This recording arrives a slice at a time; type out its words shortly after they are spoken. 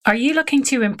Are you looking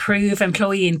to improve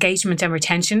employee engagement and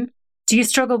retention? Do you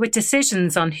struggle with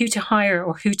decisions on who to hire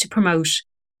or who to promote?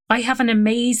 I have an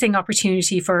amazing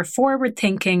opportunity for a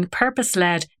forward-thinking,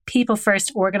 purpose-led,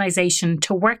 people-first organisation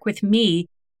to work with me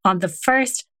on the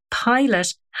first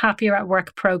pilot Happier at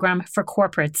Work programme for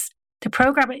corporates. The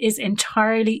programme is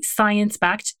entirely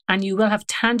science-backed and you will have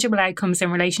tangible outcomes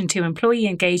in relation to employee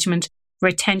engagement,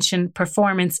 retention,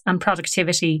 performance and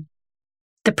productivity.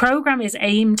 The programme is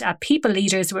aimed at people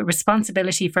leaders with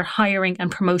responsibility for hiring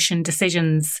and promotion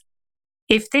decisions.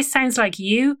 If this sounds like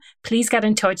you, please get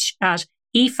in touch at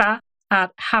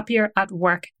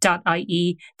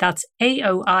aoife@happieratwork.ie. That's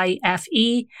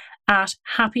AOIFE at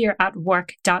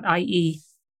happieratwork.ie.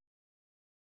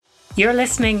 You're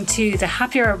listening to the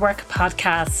Happier at Work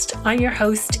podcast. I'm your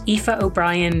host, Aoife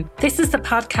O'Brien. This is the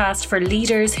podcast for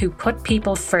leaders who put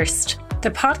people first. The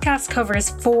podcast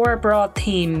covers 4 broad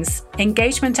themes: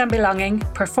 engagement and belonging,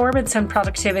 performance and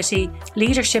productivity,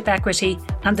 leadership equity,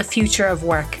 and the future of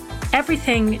work.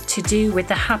 Everything to do with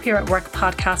the Happier at Work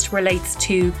podcast relates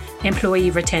to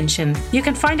employee retention. You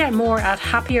can find out more at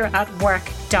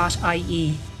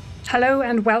happieratwork.ie. Hello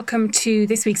and welcome to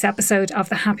this week's episode of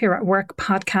the Happier at Work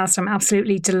podcast. I'm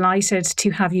absolutely delighted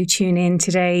to have you tune in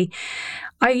today.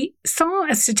 I saw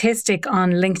a statistic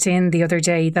on LinkedIn the other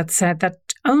day that said that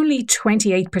only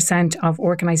 28% of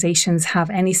organizations have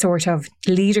any sort of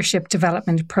leadership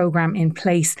development program in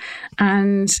place.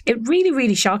 And it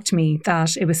really shocked me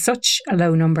that it was such a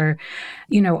low number.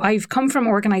 You know, I've come from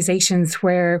organizations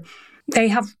where they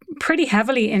have pretty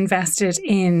heavily invested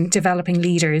in developing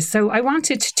leaders. So I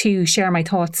wanted to share my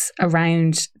thoughts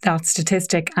around that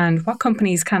statistic and what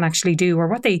companies can actually do, or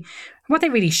what they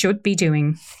really should be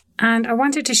doing. And I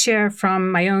wanted to share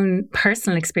from my own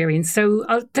personal experience. So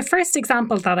the first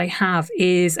example that I have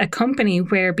is a company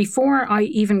where before I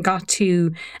even got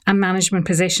to a management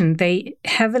position, they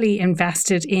heavily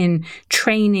invested in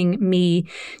training me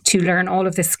to learn all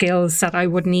of the skills that I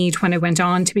would need when I went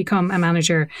on to become a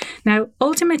manager. Now,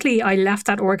 ultimately, I left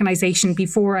that organization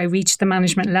before I reached the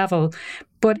management level,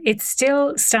 but it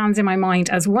still stands in my mind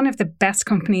as one of the best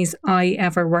companies I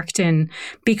ever worked in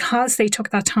because they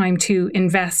took that time to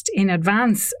invest in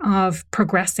advance of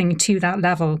progressing to that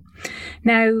level.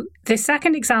 Now, the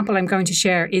second example I'm going to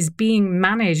share is being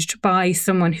managed by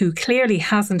someone who clearly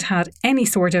hasn't had any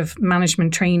sort of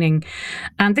management training.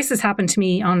 And this has happened to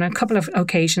me on a couple of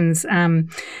occasions.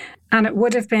 And it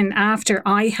would have been after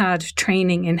I had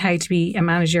training in how to be a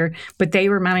manager, but they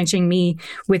were managing me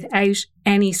without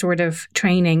any sort of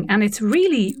training. And it's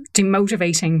really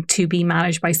demotivating to be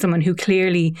managed by someone who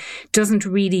clearly doesn't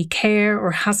really care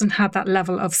or hasn't had that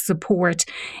level of support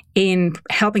in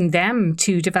helping them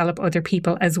to develop other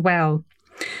people as well.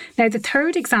 Now, the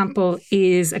third example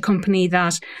is a company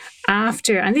that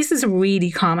after, and this is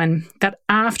really common, that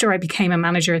after I became a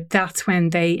manager, that's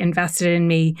when they invested in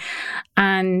me.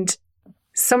 And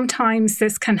sometimes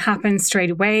this can happen straight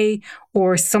away,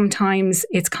 or sometimes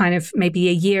it's kind of maybe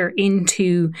a year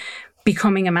into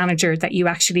becoming a manager that you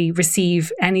actually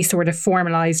receive any sort of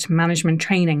formalized management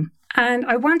training. And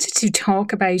I wanted to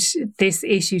talk about this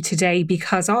issue today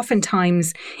because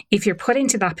oftentimes if you're put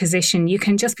into that position, you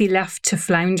can just be left to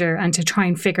flounder and to try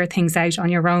and figure things out on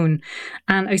your own.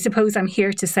 And I suppose I'm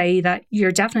here to say that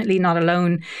you're definitely not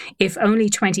alone. If only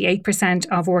 28%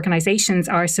 of organizations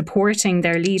are supporting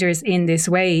their leaders in this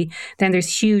way, then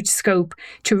there's huge scope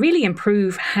to really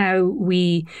improve how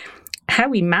we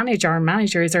manage our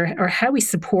managers or how we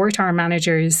support our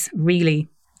managers, really.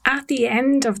 At the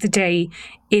end of the day,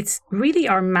 it's really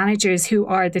our managers who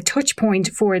are the touch point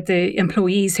for the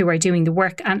employees who are doing the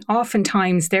work. And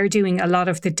oftentimes they're doing a lot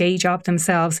of the day job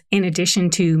themselves in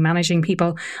addition to managing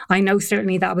people. I know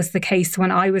certainly that was the case when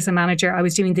I was a manager. I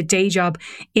was doing the day job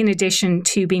in addition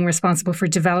to being responsible for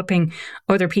developing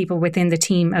other people within the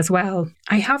team as well.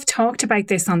 I have talked about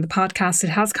this on the podcast.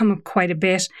 It has come up quite a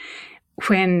bit.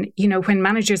 When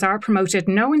managers are promoted,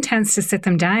 no one tends to sit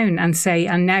them down and say,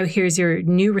 and now here's your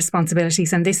new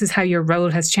responsibilities and this is how your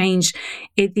role has changed.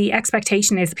 The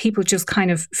expectation is people just kind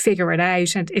of figure it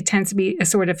out, and it tends to be a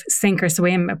sort of sink or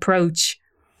swim approach,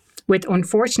 with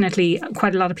unfortunately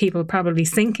quite a lot of people probably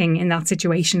sinking in that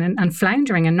situation and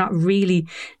floundering and not really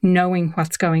knowing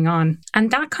what's going on. And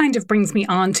that kind of brings me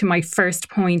on to my first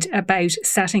point about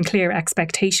setting clear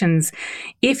expectations.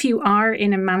 If you are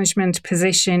in a management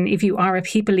position, if you are a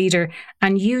people leader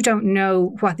and you don't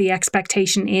know what the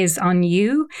expectation is on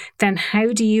you, then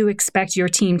how do you expect your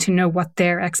team to know what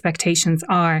their expectations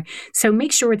are? So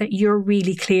make sure that you're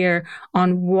really clear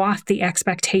on what the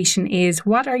expectation is.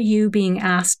 What are you being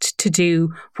asked to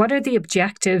do? What are the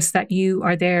objectives that you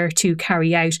are there to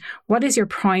carry out? What is your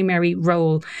primary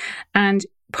role? And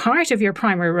part of your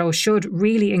primary role should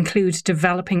really include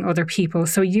developing other people.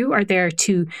 So you are there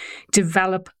to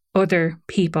develop other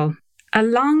people.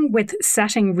 Along with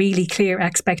setting really clear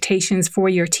expectations for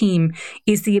your team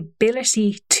is the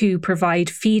ability to provide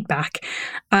feedback.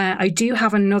 I do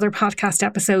have another podcast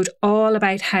episode all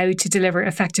about how to deliver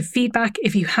effective feedback.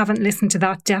 If you haven't listened to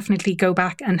that, definitely go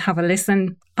back and have a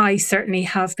listen. I certainly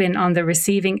have been on the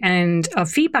receiving end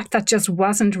of feedback that just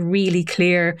wasn't really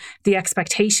clear. The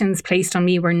expectations placed on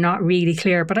me were not really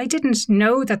clear, but I didn't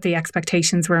know that the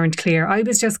expectations weren't clear. I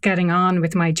was just getting on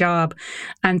with my job.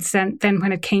 And then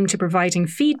when it came to providing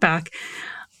feedback,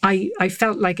 I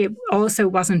felt like it also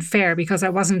wasn't fair because I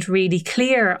wasn't really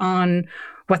clear on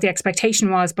what the expectation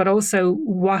was, but also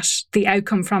what the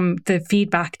outcome from the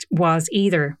feedback was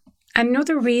either.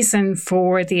 Another reason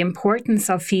for the importance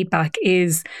of feedback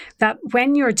is that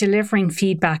when you're delivering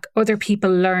feedback, other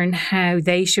people learn how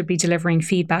they should be delivering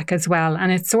feedback as well.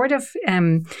 And it sort of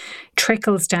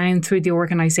trickles down through the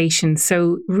organization.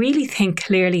 So really think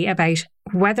clearly about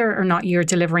whether or not you're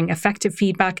delivering effective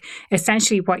feedback.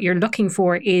 Essentially, what you're looking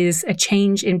for is a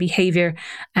change in behavior,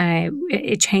 a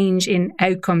change in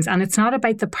outcomes. And it's not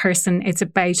about the person, it's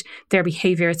about their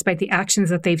behavior. It's about the actions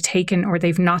that they've taken or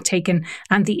they've not taken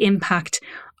and the impact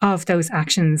of those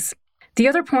actions. The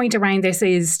other point around this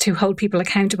is to hold people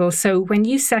accountable. So when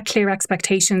you set clear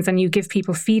expectations and you give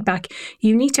people feedback,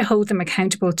 you need to hold them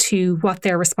accountable to what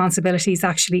their responsibilities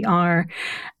actually are.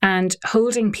 And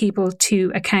holding people to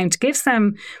account gives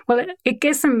them, well, it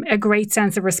gives them a great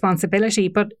sense of responsibility,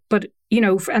 but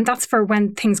and that's for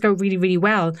when things go really, really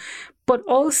well. But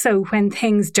also when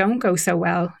things don't go so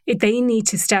well, they need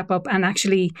to step up and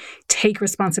actually take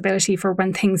responsibility for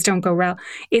when things don't go well.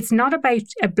 It's not about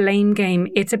a blame game.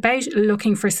 It's about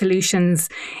looking for solutions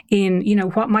in,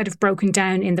 what might have broken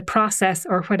down in the process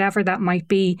or whatever that might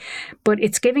be. But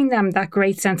it's giving them that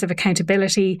great sense of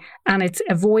accountability, and it's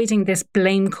avoiding this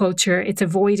blame culture. It's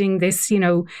avoiding this,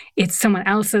 it's someone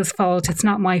else's fault. It's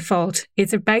not my fault.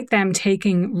 It's about them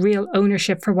taking real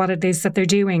ownership for what it is that they're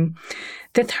doing.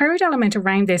 The third element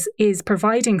around this is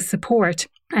providing support.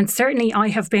 And certainly I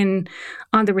have been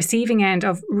on the receiving end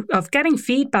of getting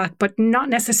feedback, but not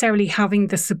necessarily having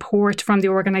the support from the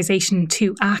organisation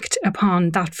to act upon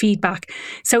that feedback.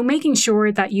 So making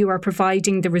sure that you are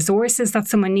providing the resources that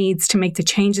someone needs to make the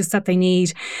changes that they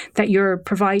need, that you're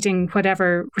providing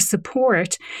whatever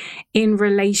support in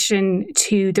relation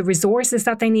to the resources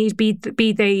that they need, be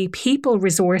they people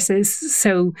resources.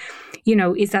 So,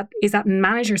 is that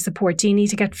manager support? Do you need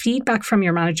to get feedback from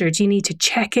your manager? Do you need to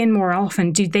check in more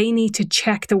often? Do they need to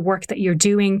check the work that you're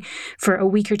doing for a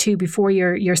week or two before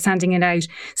you're sending it out?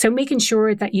 So making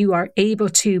sure that you are able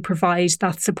to provide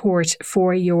that support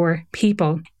for your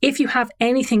people. If you have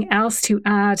anything else to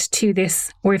add to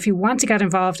this, or if you want to get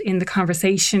involved in the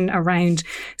conversation around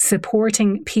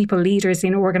supporting people leaders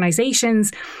in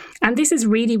organizations, and this is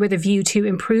really with a view to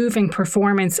improving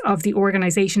performance of the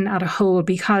organization as a whole,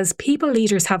 because people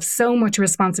leaders have so much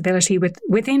responsibility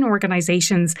within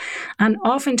organizations, and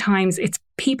oftentimes it's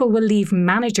people will leave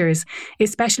managers,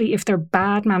 especially if they're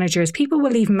bad managers. People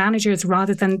will leave managers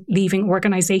rather than leaving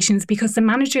organizations because the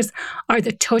managers are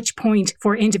the touch point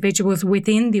for individuals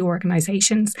within the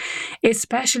organizations,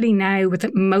 especially now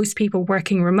with most people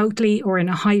working remotely or in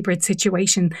a hybrid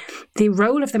situation. The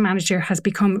role of the manager has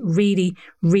become really,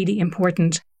 really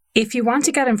important. If you want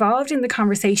to get involved in the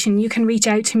conversation, you can reach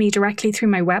out to me directly through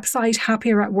my website,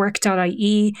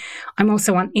 happieratwork.ie. I'm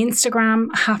also on Instagram,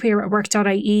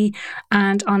 happieratwork.ie,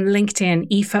 and on LinkedIn,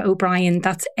 Aoife O'Brien.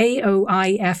 That's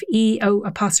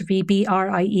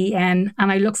AOIFEO''BRIEN.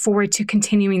 And I look forward to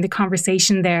continuing the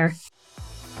conversation there.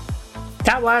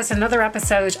 That was another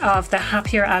episode of the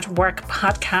Happier at Work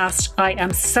podcast. I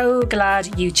am so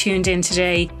glad you tuned in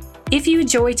today. If you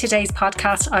enjoyed today's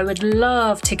podcast, I would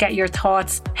love to get your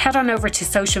thoughts. Head on over to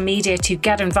social media to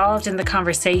get involved in the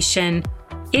conversation.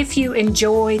 If you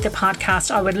enjoy the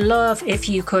podcast, I would love if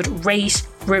you could rate,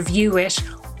 review it,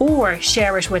 or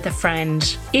share it with a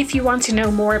friend. If you want to know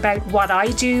more about what I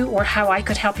do or how I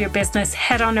could help your business,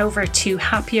 head on over to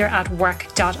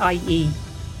happieratwork.ie.